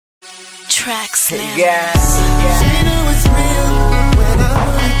track slam. Yeah. She knew it's real when I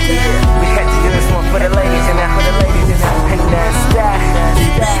put it down. We had to do this one for the ladies and that for the ladies and that. And that's that.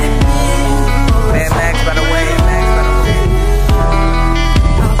 Man, Max, by the way.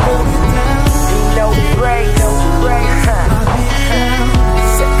 No break,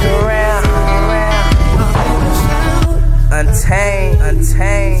 second round. Untamed.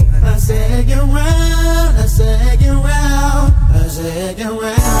 A second round, a second round, a second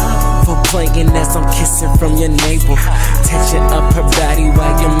round. For playing as I'm kissing from your navel, touching up her body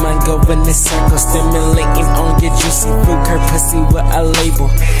while your mind go in a circle, stimulating on your juicy fruit, her pussy with a label,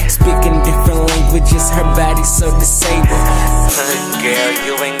 speaking different languages, her body so disabled. Girl,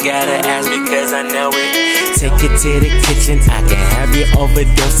 you ain't gotta ask because I know it. Take it to the kitchen, I can have you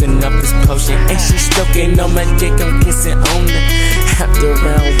overdosing up this potion. And she stroking on my dick, I'm kissing on her. After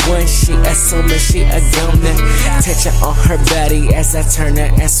round one, she assuming she a goner. Touching on her body as I turn her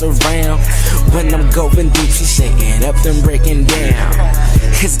ass around. When I'm going deep, she shaking up then breaking down.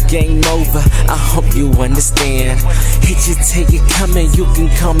 It's game over, I hope you understand. Hit you till you coming, you can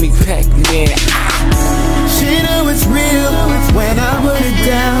call me Pac-Man. She know it's real when I put it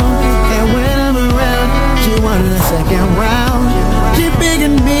down. And when I'm around, she wanted a second round. She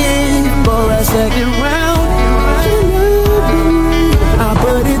begging me for a second round. She loved me, I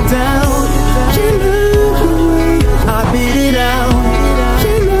put it down. She loved me, I beat it out.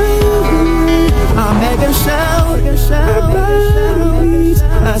 She loved me, I make her shout. Her body's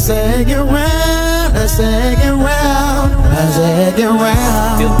a second round, a second round, a second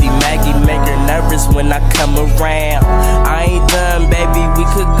round. Filthy Maggie make her nervous when I come around. I ain't done, baby, we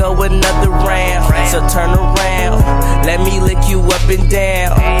could go another round. So turn around, let me lick you up and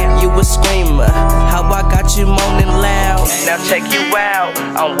down. You a screamer, how I got you moaning loud. Now check you out,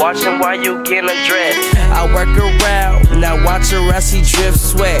 I'm watching while you get undressed. I work around, now watch her as she drip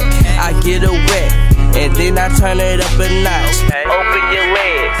sweat. I get her wet, and then I turn it up a notch. Open your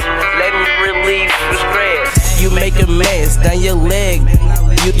legs, let me relieve the stress. You make a mess down your leg.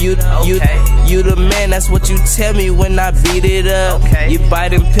 You the man, that's what you tell me when I beat it up. You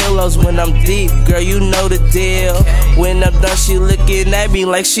biting pillows when I'm deep, girl, you know the deal. When I'm done, she looking at me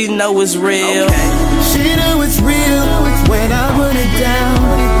like she know it's real. She know it's real when I put it down.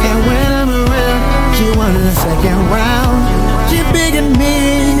 And when I'm around, she wanted a second round. She begging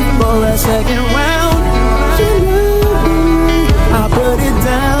me for a second round. She loved me, I put it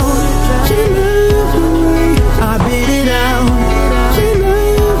down. She loved me, I beat it out. She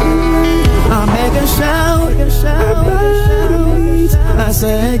loved me, I make her shout. Her body's a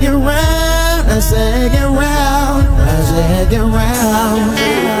second round, a second round, a second round.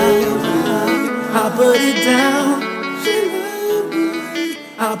 I put it down. She loved the way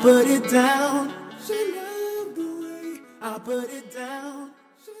I put it down. She loved the way I put it down.